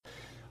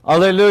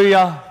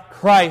Alleluia,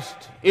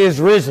 Christ is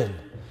risen.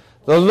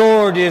 The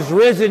Lord is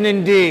risen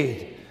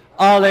indeed.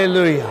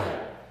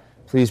 Alleluia.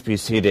 Please be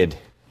seated.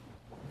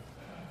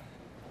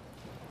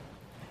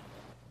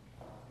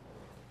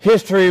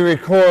 History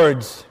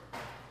records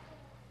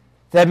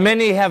that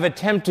many have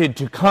attempted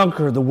to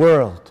conquer the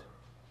world.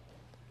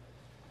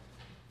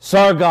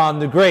 Sargon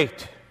the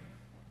Great,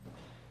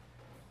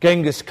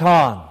 Genghis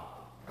Khan,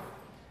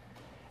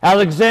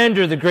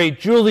 Alexander the Great,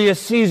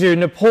 Julius Caesar,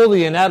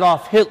 Napoleon,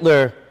 Adolf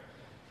Hitler,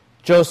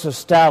 Joseph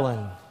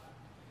Stalin,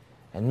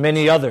 and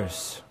many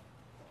others.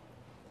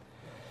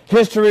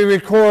 History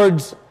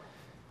records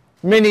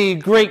many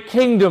great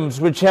kingdoms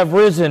which have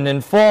risen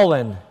and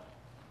fallen.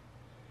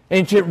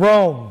 Ancient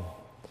Rome,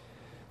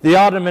 the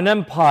Ottoman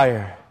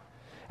Empire,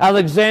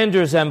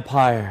 Alexander's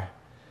Empire,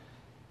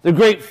 the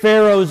great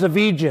pharaohs of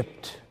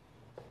Egypt,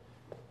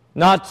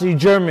 Nazi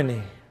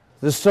Germany,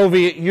 the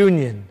Soviet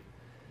Union,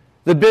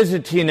 the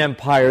Byzantine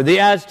Empire, the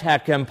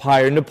Aztec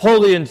Empire,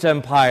 Napoleon's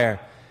Empire,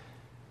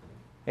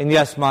 and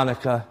yes,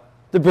 Monica,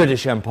 the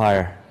British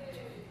Empire.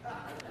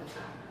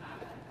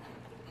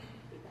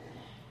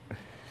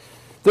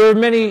 There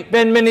have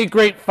been many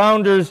great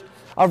founders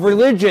of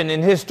religion,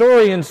 and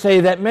historians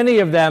say that many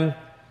of them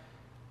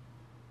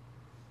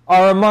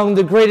are among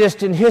the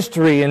greatest in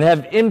history and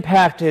have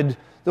impacted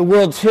the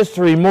world's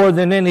history more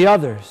than any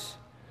others.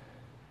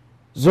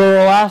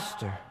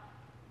 Zoroaster,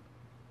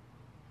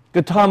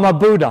 Gautama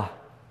Buddha,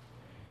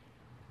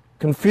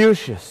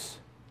 Confucius,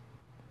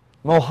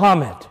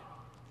 Mohammed.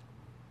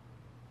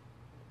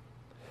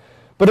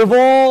 But of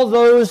all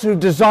those who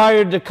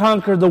desired to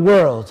conquer the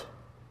world,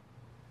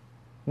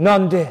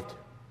 none did.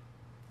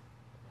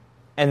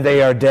 And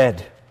they are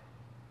dead.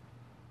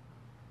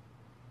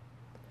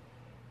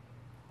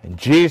 And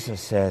Jesus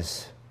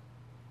says,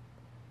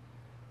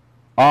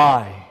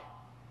 I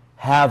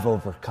have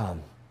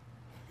overcome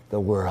the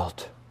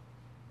world.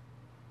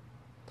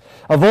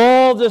 Of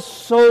all the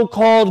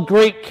so-called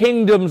great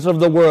kingdoms of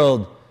the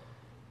world,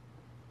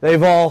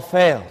 they've all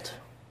failed.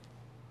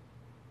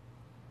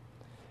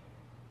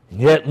 And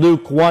yet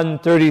Luke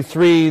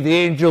 1:33, the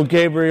angel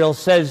Gabriel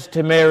says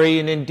to Mary,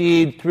 and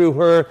indeed through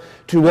her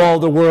to all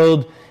the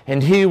world,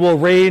 and he will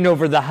reign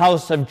over the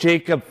house of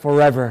Jacob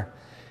forever,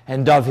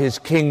 and of his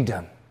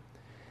kingdom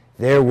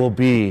there will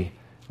be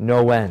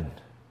no end.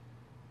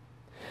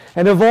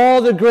 And of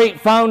all the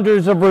great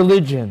founders of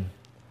religion,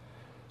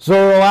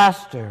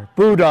 Zoroaster,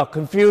 Buddha,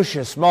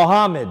 Confucius,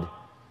 Mohammed,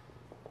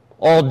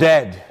 all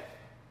dead.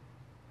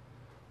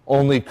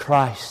 Only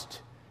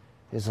Christ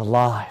is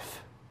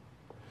alive.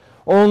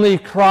 Only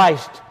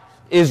Christ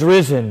is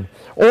risen.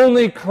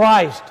 Only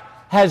Christ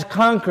has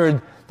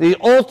conquered the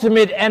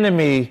ultimate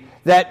enemy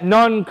that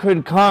none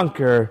could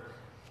conquer,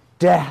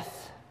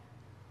 death.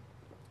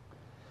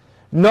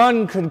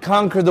 None could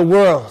conquer the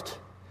world.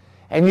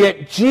 And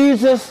yet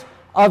Jesus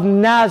of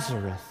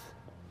Nazareth,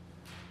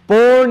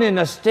 born in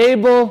a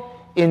stable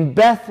in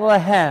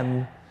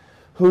Bethlehem,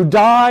 who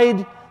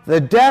died the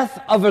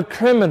death of a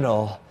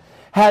criminal,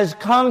 has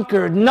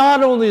conquered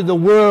not only the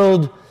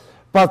world,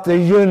 but the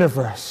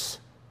universe,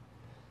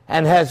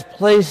 and has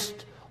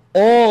placed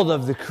all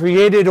of the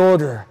created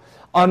order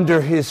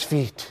under his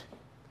feet.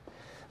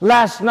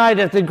 Last night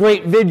at the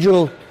great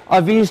vigil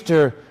of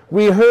Easter,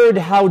 we heard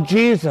how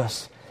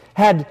Jesus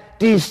had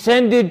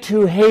descended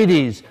to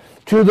Hades,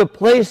 to the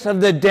place of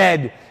the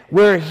dead,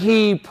 where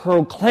he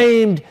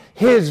proclaimed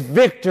his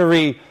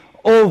victory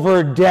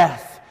over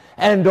death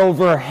and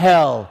over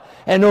hell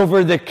and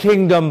over the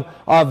kingdom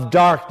of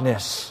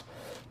darkness,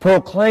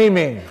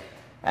 proclaiming,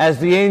 as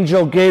the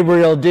angel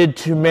Gabriel did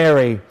to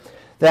Mary,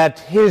 that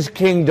his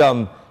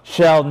kingdom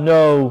shall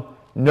know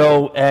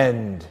no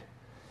end,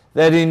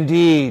 that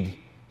indeed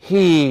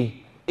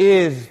he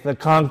is the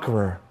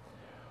conqueror.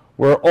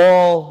 Where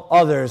all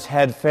others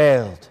had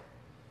failed,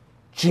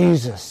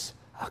 Jesus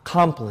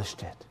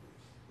accomplished it.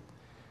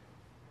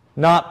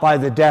 Not by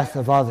the death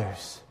of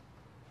others,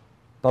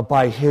 but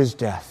by his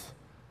death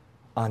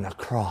on a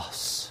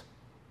cross.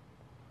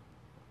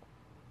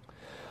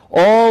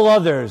 All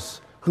others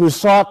who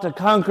sought to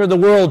conquer the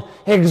world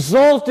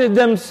exalted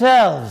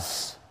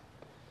themselves.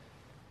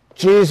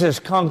 Jesus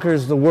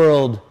conquers the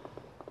world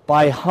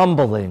by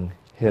humbling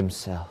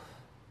himself.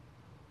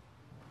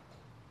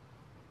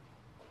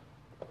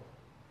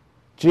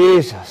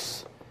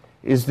 Jesus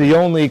is the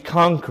only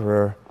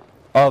conqueror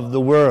of the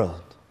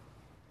world.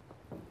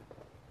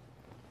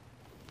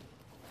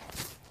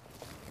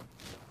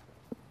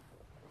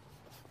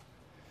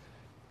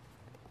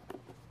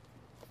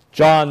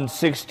 John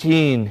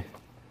 16,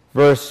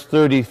 verse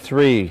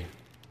 33.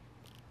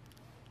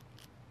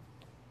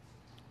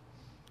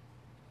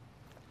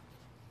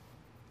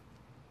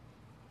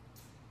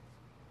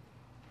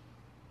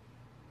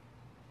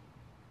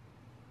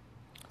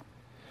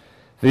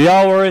 The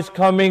hour is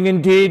coming,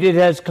 indeed it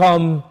has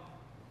come,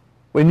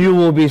 when you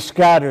will be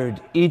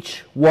scattered,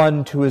 each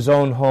one to his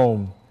own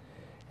home,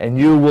 and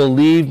you will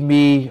leave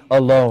me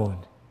alone.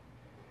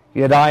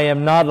 Yet I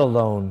am not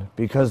alone,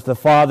 because the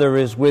Father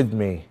is with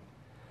me.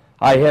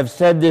 I have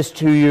said this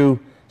to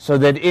you, so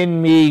that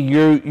in me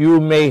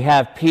you may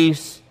have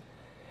peace.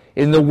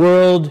 In the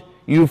world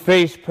you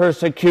face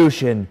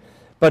persecution,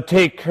 but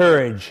take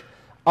courage.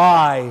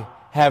 I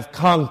have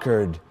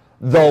conquered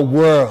the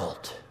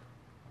world.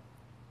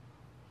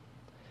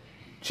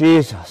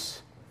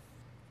 Jesus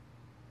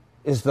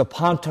is the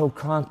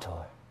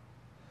Pantocrator,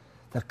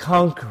 the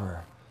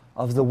conqueror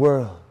of the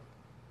world.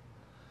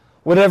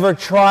 Whatever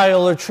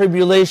trial or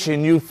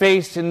tribulation you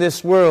face in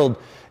this world,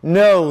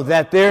 know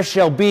that there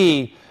shall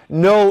be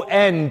no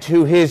end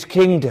to his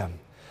kingdom.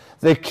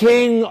 The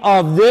king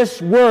of this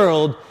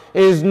world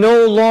is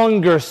no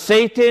longer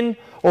Satan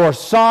or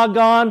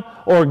Sargon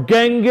or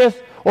Genghis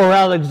or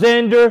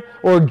Alexander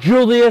or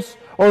Julius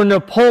or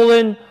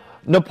Napoleon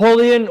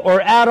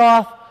or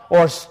Adolf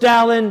or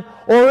Stalin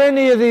or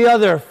any of the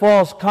other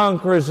false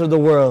conquerors of the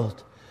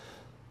world.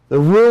 The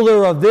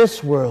ruler of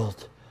this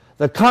world,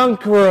 the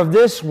conqueror of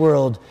this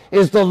world,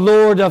 is the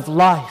Lord of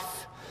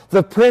life,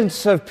 the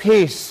Prince of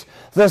Peace,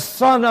 the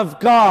Son of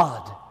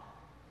God,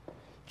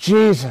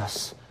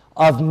 Jesus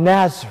of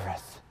Nazareth.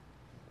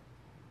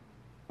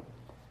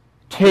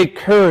 Take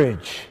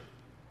courage.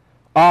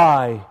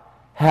 I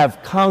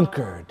have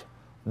conquered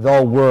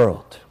the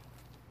world.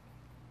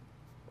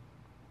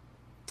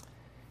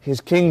 His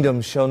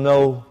kingdom shall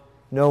know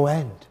no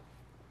end.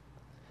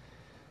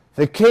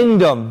 The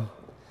kingdom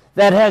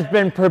that has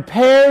been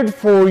prepared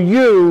for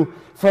you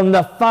from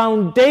the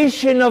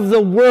foundation of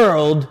the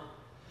world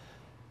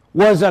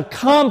was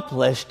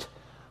accomplished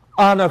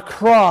on a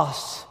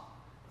cross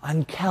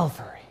on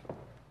Calvary.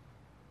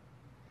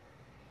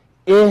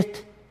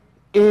 It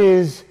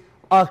is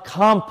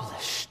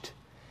accomplished.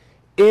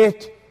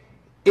 It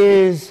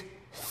is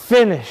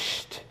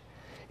finished.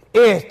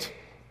 It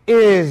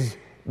is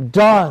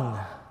done.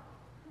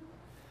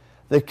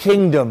 The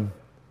kingdom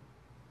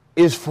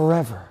is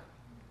forever.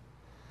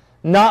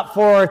 Not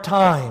for a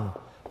time,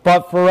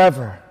 but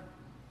forever.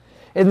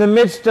 In the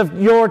midst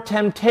of your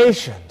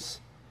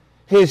temptations,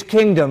 his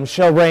kingdom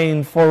shall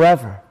reign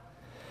forever.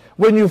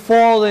 When you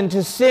fall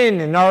into sin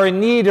and are in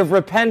need of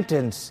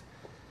repentance,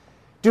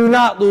 do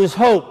not lose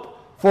hope,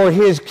 for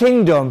his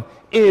kingdom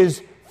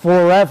is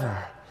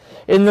forever.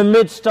 In the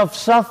midst of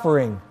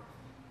suffering,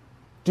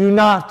 do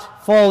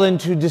not fall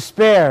into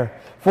despair,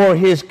 for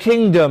his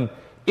kingdom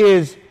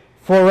is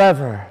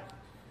forever.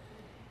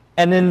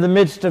 And in the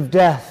midst of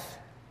death,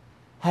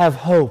 have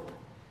hope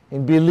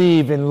and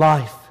believe in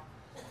life,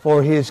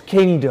 for his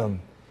kingdom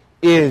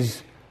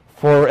is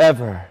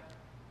forever.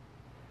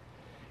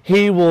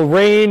 He will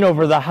reign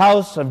over the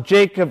house of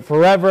Jacob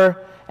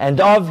forever,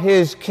 and of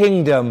his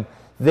kingdom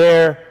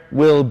there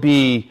will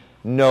be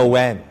no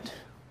end.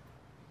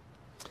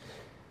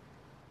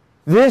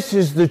 This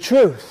is the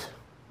truth.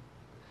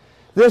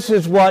 This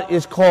is what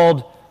is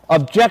called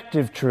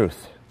objective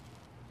truth.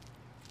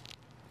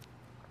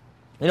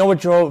 You know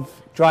what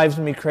drives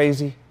me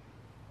crazy?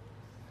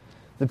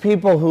 The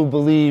people who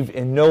believe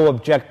in no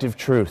objective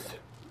truth.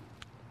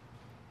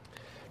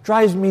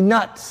 Drives me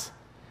nuts.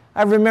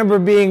 I remember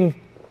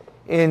being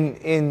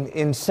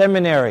in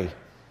seminary,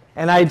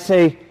 and I'd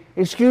say,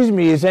 "Excuse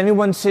me, is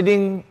anyone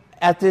sitting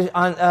at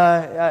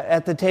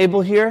the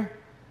table here?"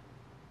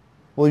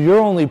 "Well, you're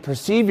only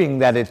perceiving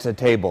that it's a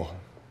table."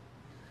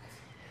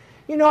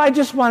 "You know, I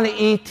just want to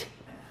eat."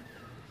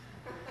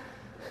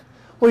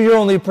 "Well, you're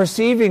only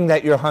perceiving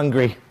that you're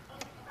hungry."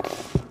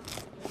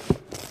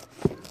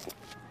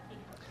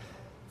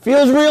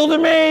 Feels real to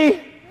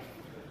me.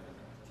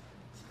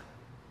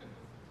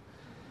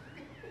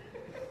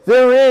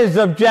 There is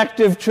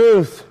objective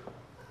truth.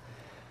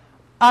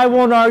 I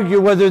won't argue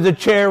whether the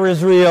chair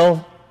is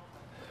real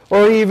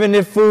or even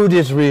if food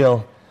is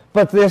real,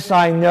 but this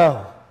I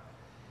know.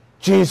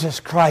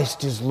 Jesus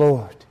Christ is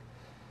Lord.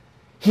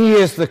 He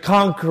is the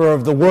conqueror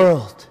of the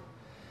world,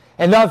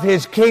 and of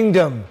his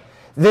kingdom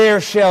there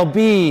shall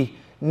be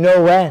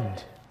no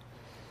end.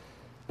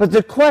 But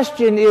the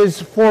question is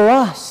for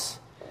us.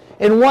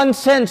 In one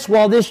sense,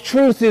 while this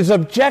truth is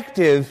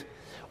objective,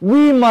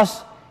 we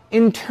must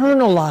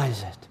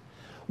internalize it.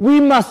 We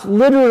must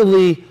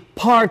literally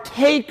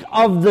partake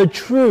of the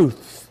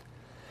truth.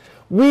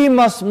 We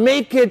must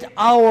make it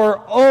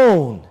our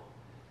own.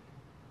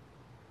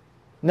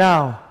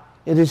 Now,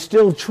 it is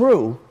still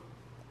true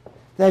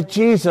that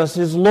Jesus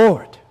is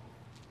Lord,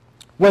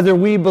 whether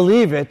we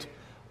believe it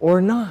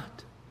or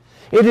not.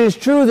 It is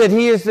true that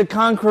he is the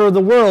conqueror of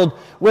the world,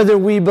 whether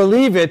we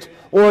believe it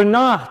or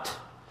not.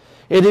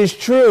 It is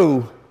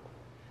true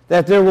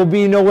that there will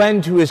be no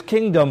end to his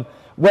kingdom,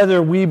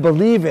 whether we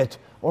believe it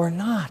or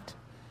not.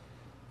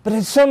 But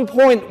at some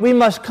point, we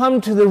must come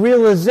to the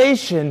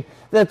realization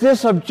that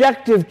this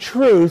objective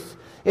truth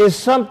is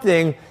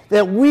something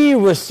that we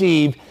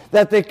receive,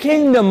 that the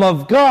kingdom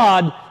of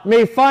God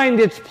may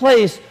find its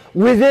place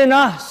within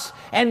us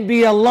and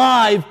be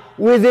alive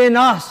within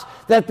us,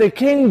 that the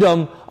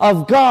kingdom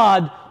of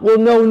God will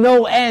know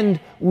no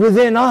end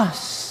within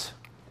us.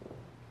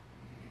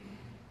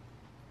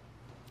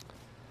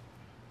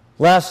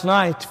 Last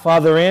night,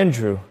 Father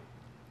Andrew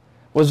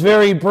was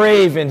very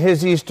brave in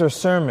his Easter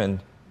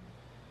sermon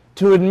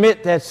to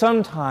admit that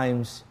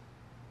sometimes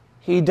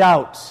he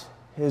doubts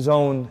his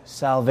own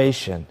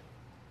salvation.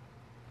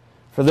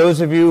 For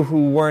those of you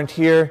who weren't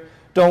here,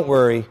 don't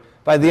worry.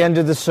 By the end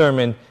of the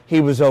sermon,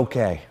 he was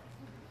okay.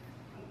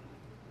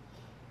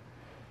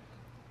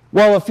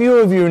 Well, a few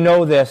of you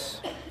know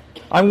this.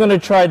 I'm going to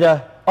try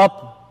to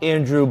up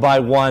Andrew by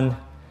one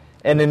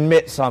and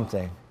admit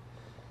something.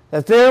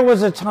 That there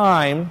was a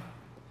time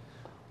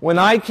when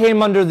I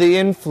came under the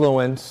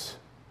influence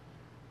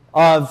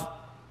of,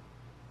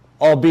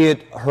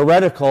 albeit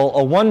heretical,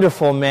 a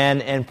wonderful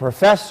man and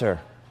professor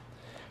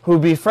who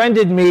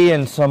befriended me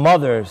and some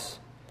others,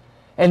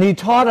 and he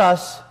taught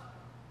us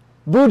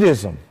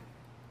Buddhism.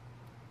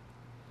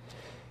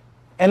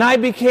 And I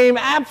became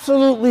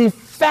absolutely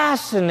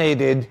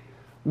fascinated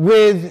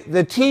with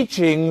the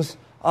teachings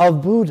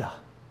of Buddha.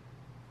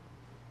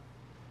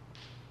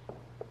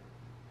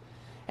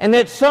 And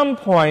at some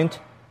point,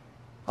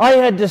 I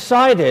had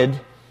decided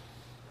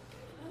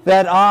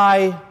that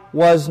I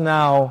was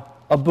now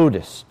a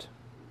Buddhist.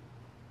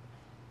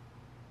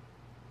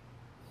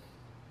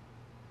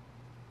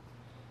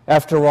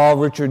 After all,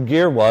 Richard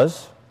Gere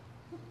was.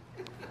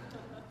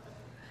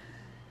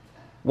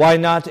 Why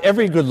not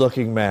every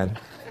good-looking man?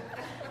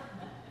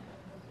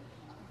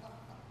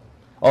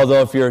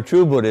 Although if you're a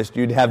true Buddhist,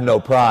 you'd have no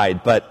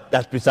pride, but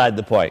that's beside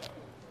the point.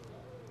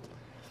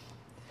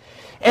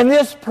 And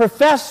this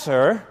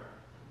professor,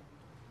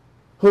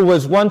 who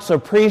was once a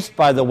priest,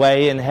 by the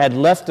way, and had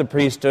left the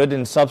priesthood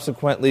and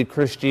subsequently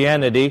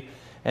Christianity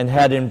and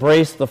had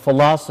embraced the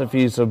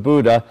philosophies of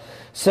Buddha,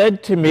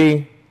 said to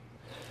me,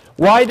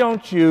 "Why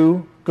don't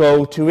you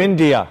go to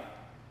India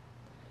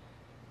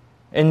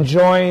and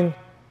join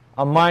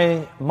a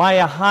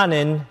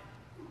Mahayanin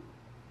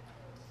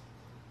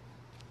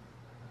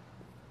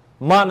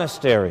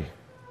monastery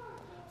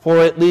for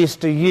at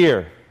least a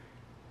year?"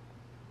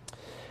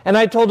 And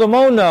I told him,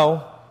 "Oh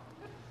no,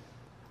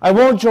 I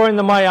won't join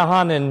the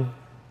Mahayanin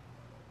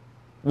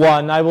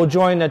one. I will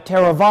join a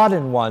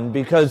Theravadan one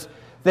because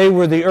they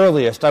were the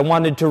earliest. I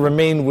wanted to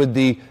remain with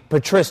the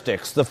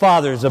patristics, the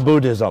fathers of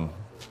Buddhism."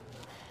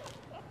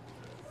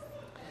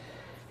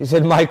 He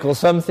said, "Michael,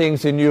 some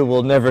things in you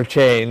will never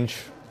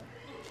change."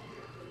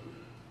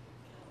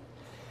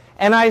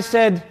 And I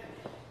said,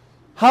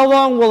 "How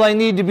long will I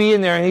need to be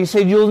in there?" And he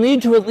said, "You'll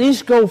need to at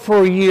least go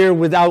for a year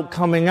without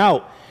coming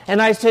out."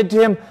 And I said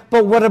to him,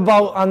 "But what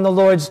about on the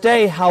Lord's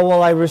Day? How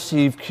will I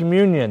receive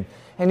communion?"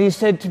 And he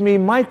said to me,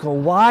 "Michael,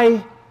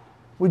 why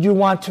would you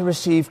want to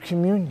receive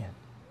communion?"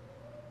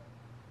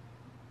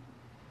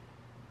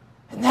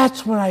 And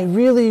that's when I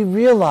really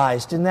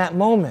realized in that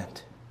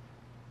moment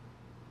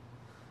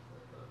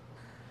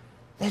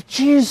that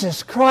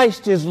Jesus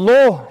Christ is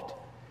Lord.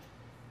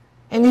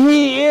 And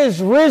He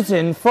is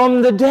risen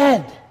from the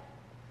dead.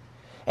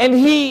 And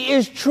He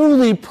is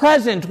truly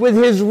present with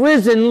His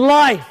risen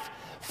life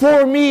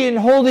for me in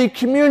Holy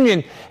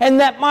Communion.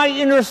 And that my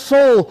inner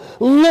soul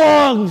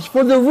longs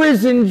for the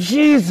risen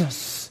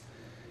Jesus.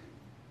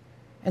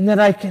 And that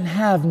I can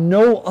have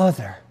no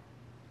other.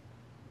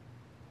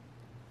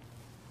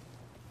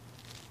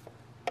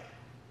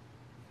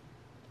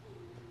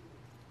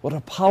 What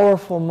a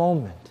powerful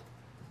moment.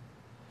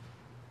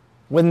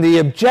 When the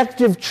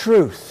objective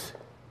truth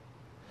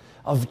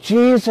of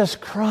Jesus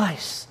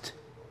Christ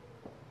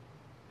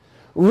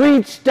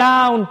reached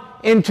down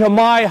into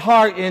my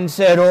heart and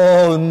said,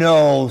 "Oh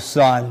no,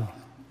 son,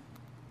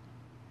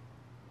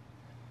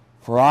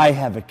 for I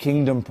have a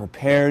kingdom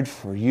prepared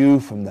for you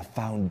from the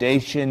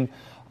foundation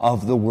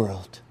of the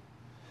world.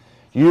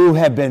 You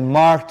have been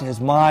marked as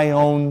my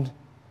own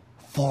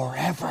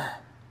forever."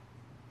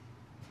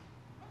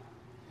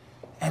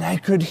 And I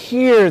could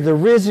hear the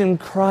risen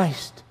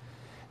Christ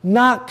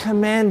not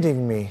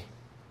commanding me,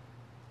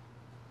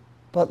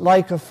 but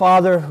like a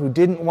father who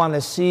didn't want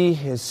to see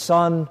his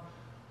son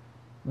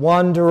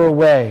wander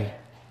away,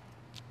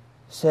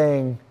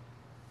 saying,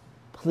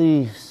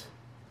 "Please,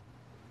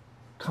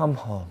 come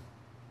home.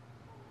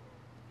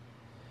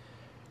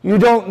 You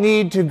don't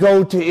need to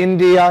go to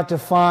India to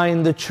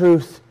find the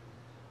truth,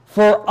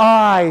 for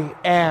I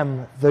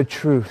am the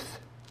truth.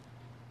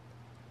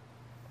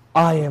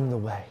 I am the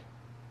way.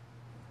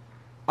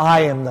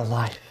 I am the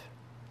life.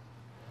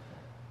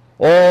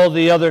 All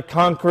the other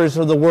conquerors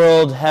of the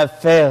world have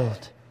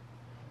failed.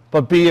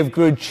 But be of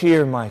good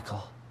cheer,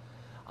 Michael.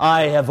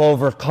 I have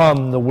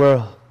overcome the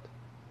world.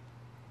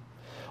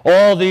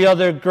 All the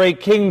other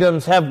great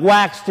kingdoms have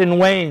waxed and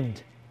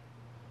waned.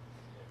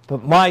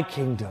 But my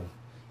kingdom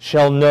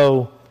shall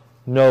know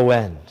no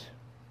end.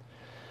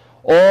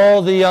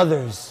 All the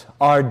others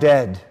are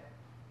dead.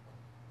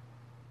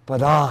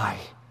 But I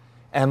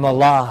am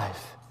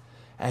alive.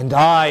 And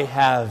I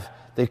have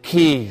the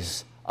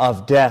keys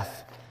of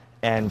death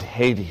and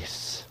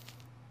Hades."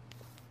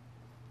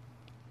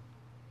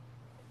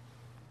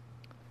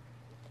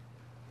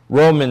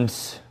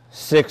 Romans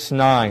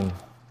 6:9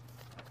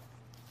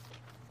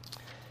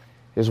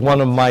 is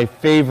one of my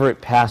favorite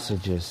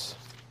passages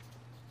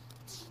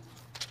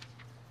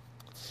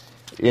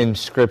in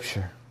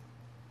Scripture.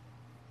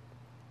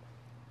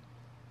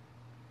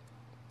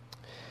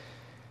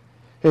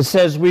 It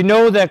says, "We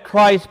know that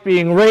Christ,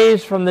 being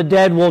raised from the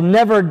dead, will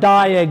never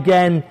die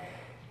again.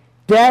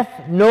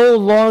 death no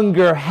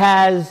longer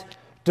has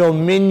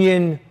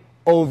dominion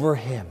over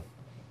him.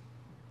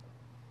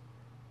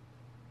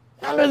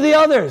 None of the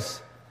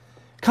others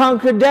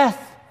conquered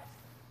death.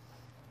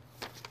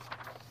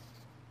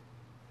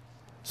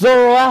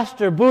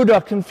 Zoroaster, Buddha,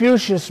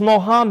 Confucius,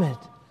 Mohammed,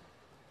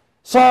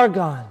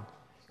 Sargon,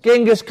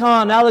 Genghis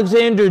Khan,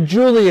 Alexander,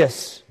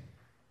 Julius,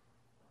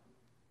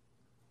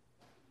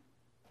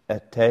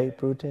 et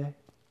Brute,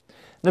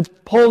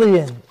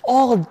 Napoleon,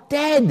 all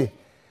dead.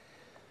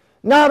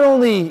 Not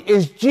only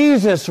is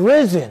Jesus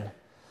risen,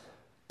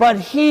 but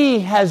he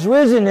has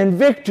risen in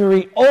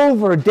victory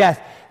over death.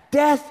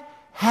 Death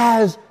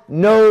has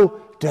no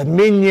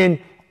dominion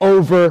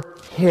over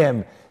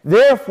him.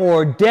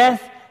 Therefore,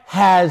 death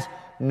has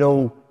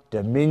no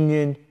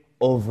dominion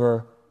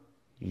over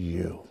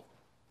you.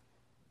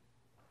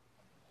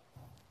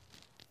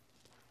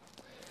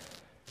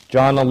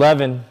 John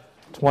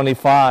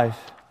 11:25.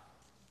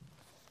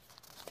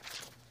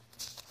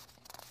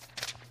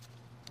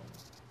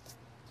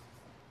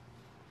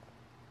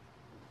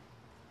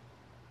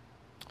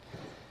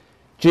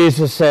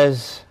 Jesus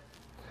says,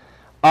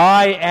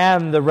 I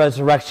am the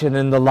resurrection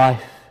and the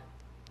life.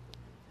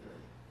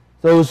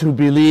 Those who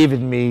believe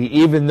in me,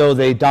 even though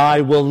they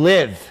die, will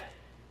live.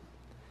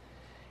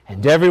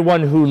 And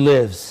everyone who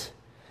lives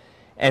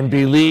and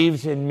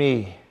believes in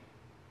me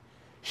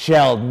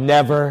shall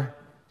never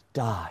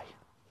die.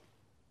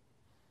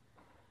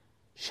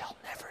 Shall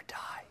never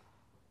die.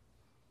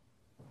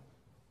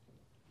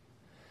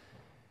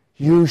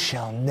 You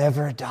shall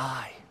never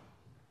die.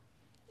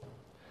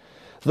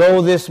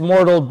 Though this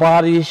mortal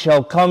body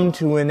shall come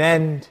to an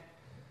end,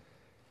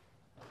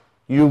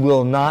 you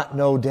will not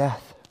know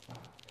death.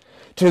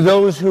 To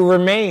those who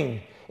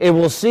remain, it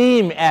will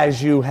seem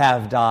as you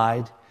have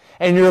died,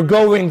 and you're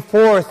going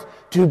forth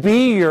to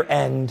be your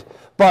end,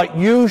 but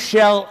you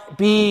shall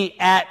be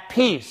at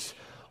peace.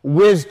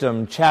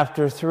 Wisdom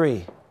chapter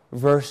 3,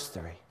 verse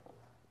 3.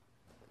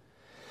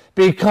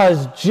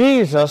 Because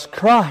Jesus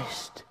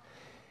Christ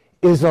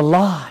is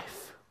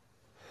alive,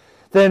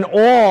 then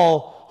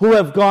all who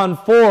have gone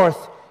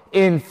forth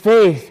in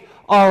faith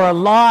are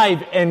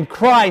alive in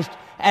Christ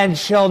and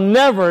shall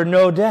never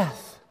know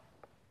death.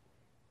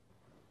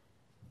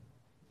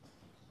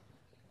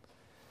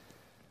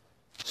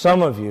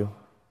 Some of you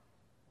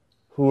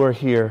who are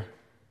here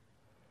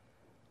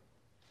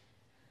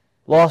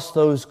lost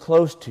those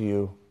close to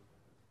you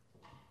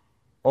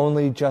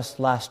only just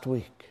last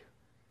week.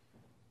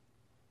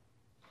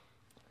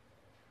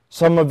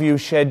 Some of you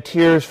shed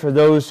tears for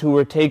those who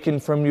were taken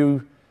from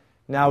you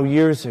now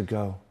years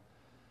ago,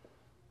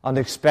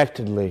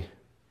 unexpectedly,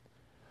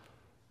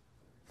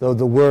 though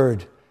the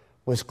word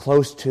was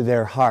close to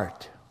their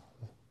heart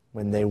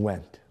when they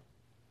went.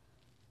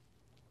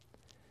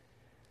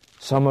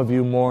 Some of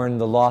you mourn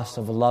the loss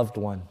of a loved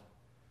one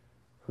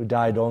who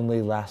died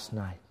only last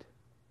night.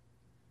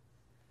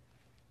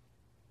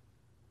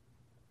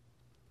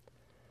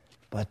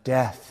 But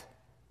death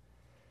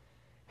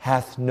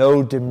hath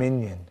no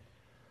dominion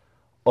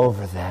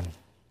over them.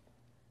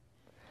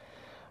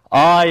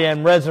 I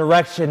am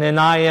resurrection and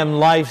I am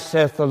life,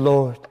 saith the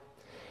Lord.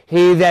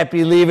 He that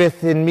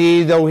believeth in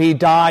me, though he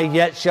die,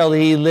 yet shall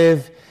he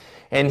live.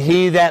 And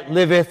he that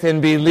liveth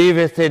and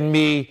believeth in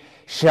me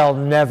shall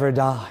never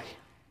die.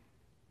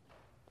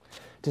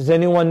 Does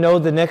anyone know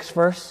the next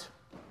verse?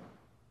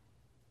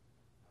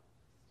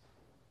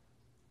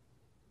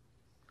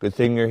 Good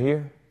thing you're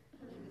here.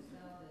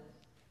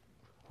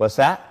 What's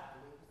that?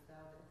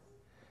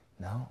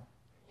 No.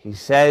 He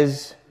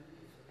says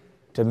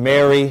to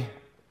Mary,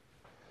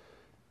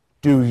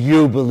 do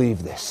you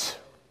believe this?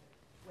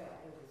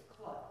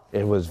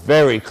 It was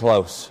very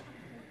close.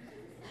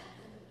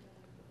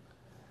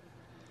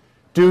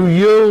 Do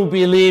you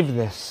believe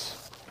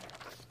this?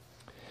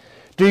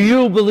 Do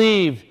you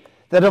believe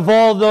that of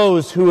all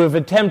those who have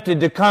attempted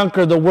to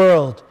conquer the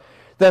world,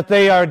 that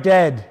they are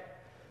dead,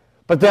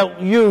 but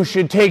that you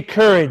should take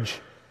courage,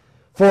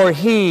 for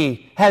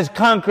he has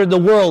conquered the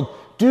world?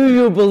 Do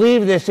you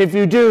believe this? If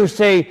you do,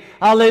 say,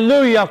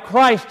 Alleluia,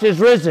 Christ is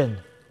risen.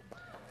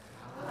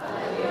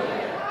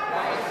 Alleluia,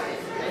 Christ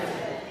is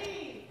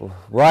risen.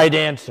 Right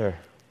answer.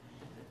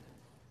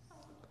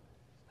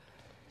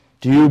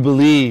 Do you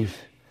believe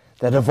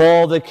that of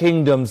all the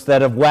kingdoms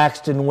that have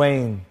waxed and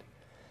waned,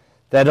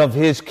 that of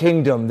his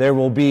kingdom there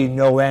will be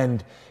no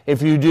end?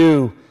 If you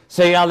do,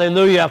 say,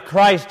 Alleluia,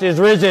 Christ is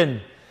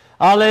risen.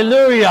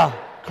 Alleluia,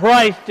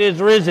 Christ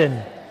is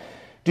risen.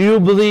 Do you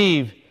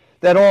believe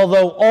that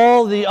although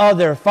all the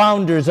other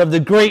founders of the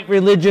great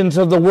religions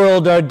of the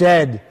world are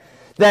dead,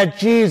 that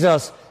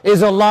Jesus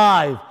is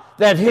alive,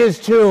 that his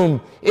tomb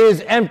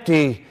is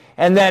empty,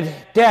 and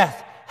that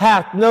death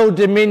hath no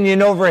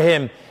dominion over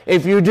him?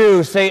 If you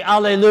do, say,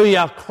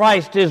 Alleluia,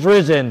 Christ is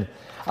risen.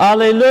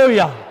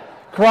 Alleluia,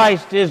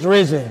 Christ is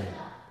risen.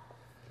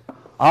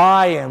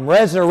 I am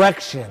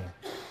resurrection,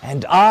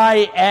 and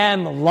I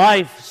am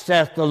life,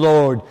 saith the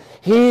Lord.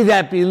 He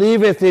that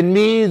believeth in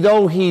me,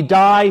 though he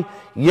die,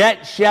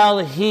 yet shall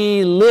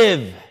he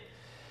live.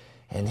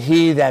 And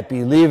he that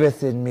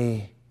believeth in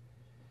me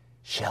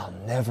shall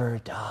never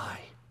die.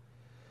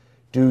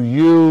 Do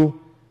you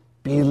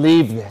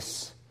believe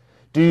this?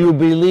 Do you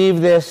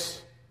believe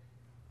this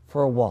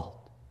for Walt?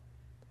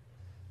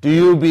 Do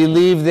you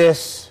believe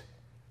this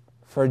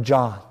for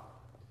John?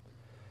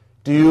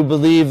 Do you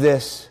believe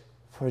this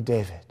for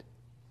David?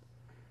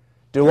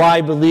 Do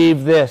I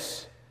believe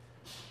this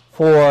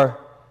for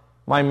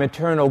my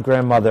maternal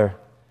grandmother,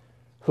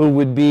 who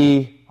would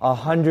be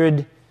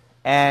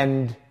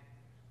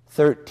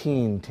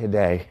 113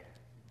 today?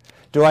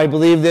 Do I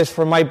believe this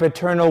for my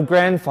paternal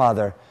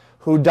grandfather,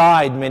 who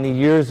died many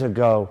years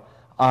ago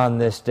on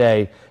this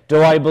day?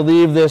 Do I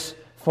believe this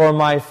for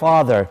my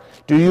father?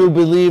 Do you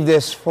believe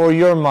this for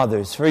your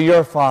mothers, for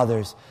your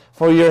fathers,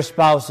 for your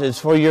spouses,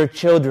 for your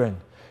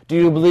children? Do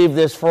you believe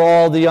this for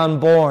all the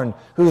unborn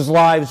whose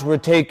lives were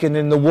taken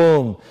in the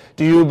womb?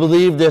 Do you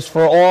believe this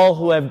for all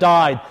who have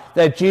died,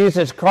 that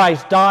Jesus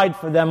Christ died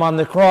for them on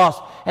the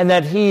cross, and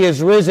that He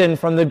is risen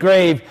from the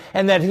grave,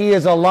 and that He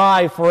is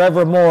alive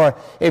forevermore?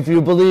 If you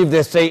believe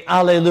this, say,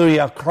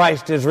 Alleluia,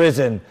 Christ is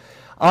risen.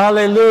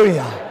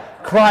 Alleluia,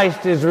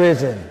 Christ is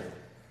risen.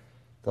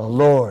 The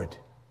Lord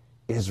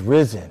is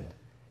risen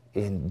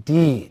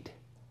indeed.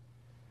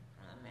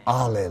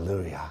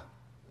 Alleluia.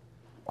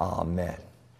 Amen.